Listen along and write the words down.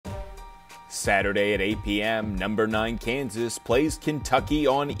Saturday at 8 p.m., number 9 Kansas plays Kentucky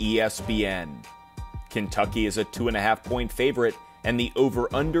on ESPN. Kentucky is a 2.5-point favorite, and the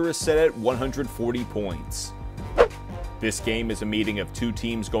over-under is set at 140 points. This game is a meeting of two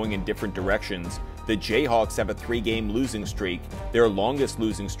teams going in different directions. The Jayhawks have a 3-game losing streak, their longest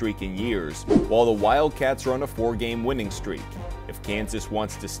losing streak in years, while the Wildcats are on a 4-game winning streak. If Kansas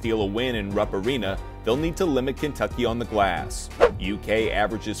wants to steal a win in Rupp Arena, they'll need to limit Kentucky on the glass. UK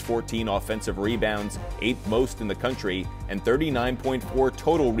averages 14 offensive rebounds, 8th most in the country, and 39.4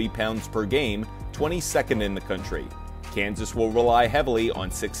 total rebounds per game, 22nd in the country. Kansas will rely heavily on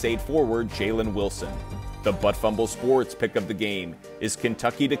 6'8" forward Jalen Wilson. The Fumble Sports pick of the game is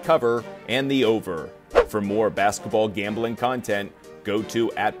Kentucky to cover and the over. For more basketball gambling content, go to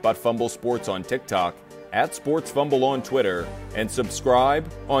 @ButtFumbleSports on TikTok, @SportsFumble on Twitter, and subscribe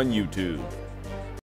on YouTube.